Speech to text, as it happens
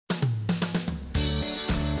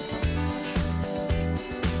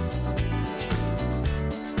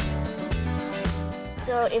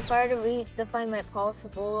So if I were to redefine my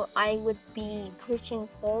possible, I would be pushing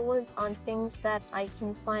forward on things that I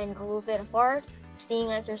can find a little bit hard,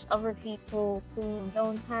 seeing as there's other people who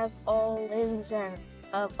don't have all limbs and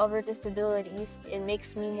other disabilities. It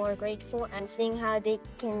makes me more grateful, and seeing how they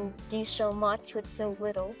can do so much with so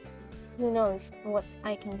little, who knows what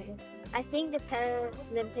I can do. I think the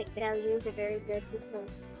Paralympic values are very good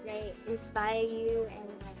because they inspire you and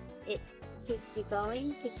it keeps you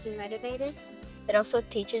going, keeps you motivated. It also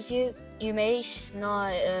teaches you, you may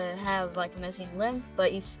not have like a missing limb,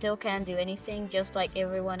 but you still can do anything just like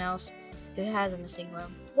everyone else who has a missing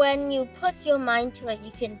limb. When you put your mind to it,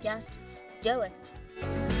 you can just do it.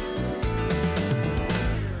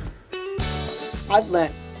 I've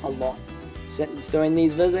learnt a lot since doing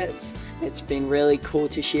these visits. It's been really cool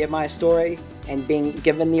to share my story and being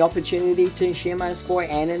given the opportunity to share my story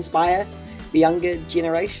and inspire the younger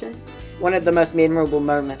generation. One of the most memorable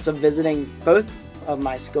moments of visiting both of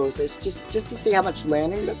my schools is just to see how much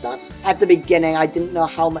learning they've done. At the beginning, I didn't know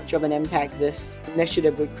how much of an impact this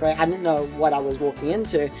initiative would create. I didn't know what I was walking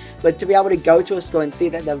into, but to be able to go to a school and see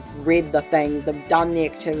that they've read the things, they've done the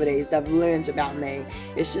activities, they've learned about me,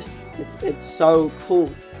 it's just, it's so cool.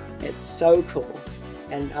 It's so cool.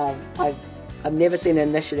 And I've never seen an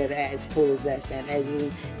initiative as cool as this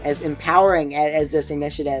and as empowering as this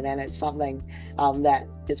initiative, and it's something that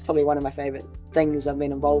is probably one of my favorite things I've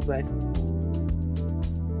been involved with.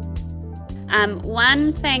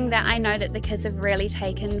 One thing that I know that the kids have really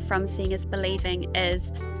taken from Seeing is Believing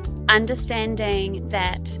is understanding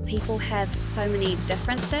that people have so many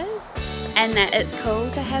differences and that it's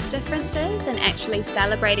cool to have differences and actually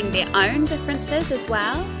celebrating their own differences as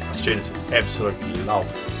well. Students absolutely love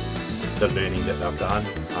the learning that they've done.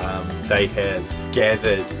 They have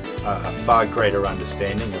gathered a far greater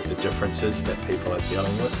understanding of the differences that people are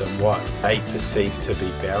dealing with and what they perceive to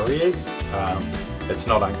be barriers. It's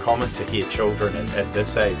not uncommon to hear children at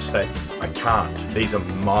this age say, I can't, these are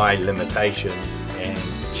my limitations, and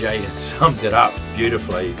Jaden summed it up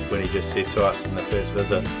beautifully when he just said to us in the first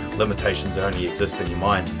visit, limitations only exist in your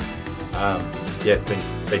mind. Yeah,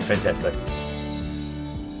 it's been fantastic.